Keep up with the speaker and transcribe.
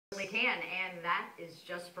can, and that is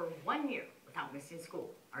just for 1 year without missing school.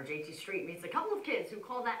 Our JT Street meets a couple of kids who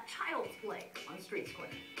call that child's play on Streets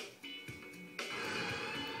Corner.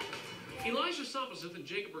 Elijah Sappasith and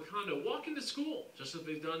Jacob Ricondo walk into school just as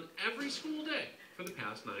they've done every school day for the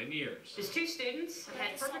past 9 years. His two students have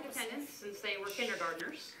had perfect attendance since they were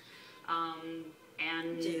kindergartners, and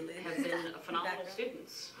have been phenomenal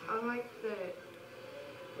students. I like that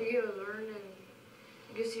you get to learn and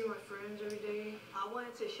you get to see my friends every day. I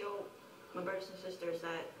wanted to show my brothers and sisters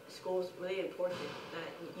that school is really important,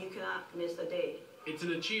 that you cannot miss a day. It's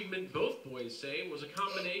an achievement both boys say was a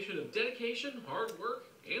combination of dedication, hard work,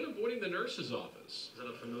 and avoiding the nurse's office. Is that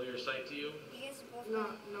a familiar sight to you? No,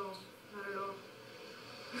 not at all.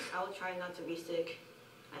 I will try not to be sick.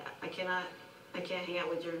 I can't hang out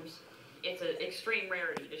with germs. It's an extreme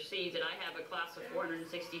rarity to see that I have a class of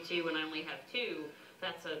 462 and I only have 2.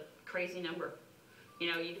 That's a crazy number.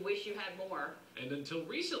 You know, you'd wish you had more. And until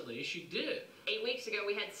recently, she did. 8 weeks ago,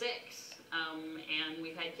 we had 6. And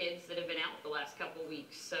we've had kids that have been out the last couple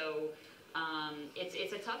weeks. So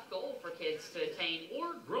it's a tough goal for kids to attain.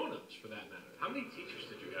 Or grown-ups, for that matter. How many teachers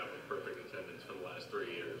did you have with perfect attendance for the last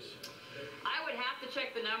 3 years? I would have to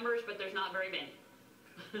check the numbers, but there's not very many.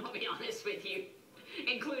 I'll be honest with you,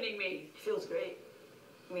 including me. It feels great.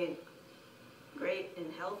 I mean, great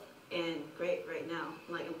in health and great right now.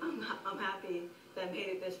 Like, I'm happy that I made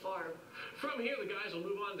it this far. From here, the guys will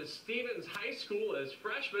move on to Stevens High School as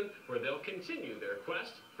freshmen, where they'll continue their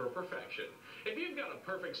quest for perfection. If you've got a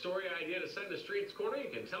perfect story idea to send to Streets Corner, you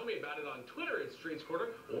can tell me about it on Twitter at Streets Corner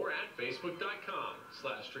or at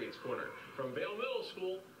Facebook.com/Streets Corner. From Vale Middle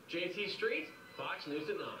School, JT Street, Fox News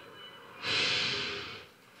at 9.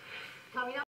 Coming up.